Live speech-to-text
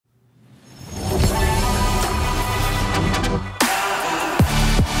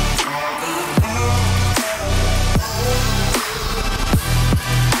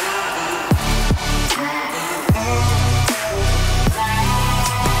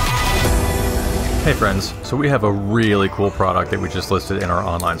Hey friends, so we have a really cool product that we just listed in our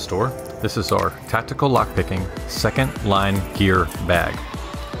online store. This is our Tactical Lockpicking Second Line Gear Bag.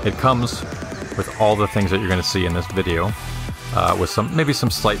 It comes with all the things that you're going to see in this video, with maybe some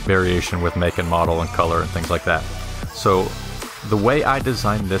slight variation with make and model and color and things like that. So the way I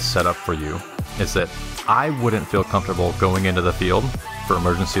designed this setup for you is that I wouldn't feel comfortable going into the field for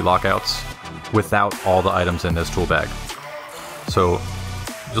emergency lockouts without all the items in this tool bag. So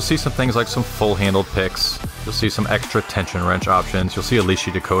you'll see some things like some full-handled picks, you'll see some extra tension wrench options, you'll see a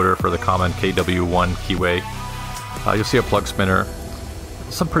leashy decoder for the common KW1 keyway, you'll see a plug spinner,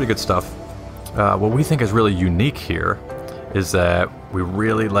 some pretty good stuff. What we think is really unique here is that we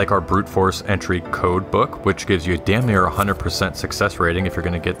really like our brute force entry code book, which gives you a damn near 100% success rating if you're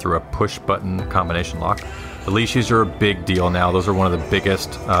going to get through a push button combination lock. The leashies are a big deal now. Those are one of the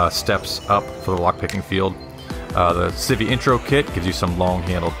biggest steps up for the lockpicking field. The Civvy Intro Kit gives you some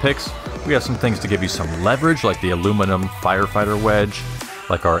long-handled picks. We have some things to give you some leverage, like the aluminum firefighter wedge,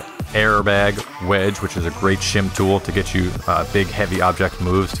 like our airbag wedge, which is a great shim tool to get you big, heavy object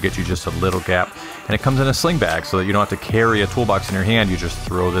moves, to get you just a little gap. And it comes in a sling bag, so that you don't have to carry a toolbox in your hand. You just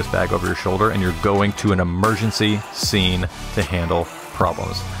throw this bag over your shoulder, and you're going to an emergency scene to handle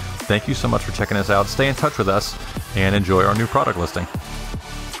problems. Thank you so much for checking us out. Stay in touch with us, and enjoy our new product listing.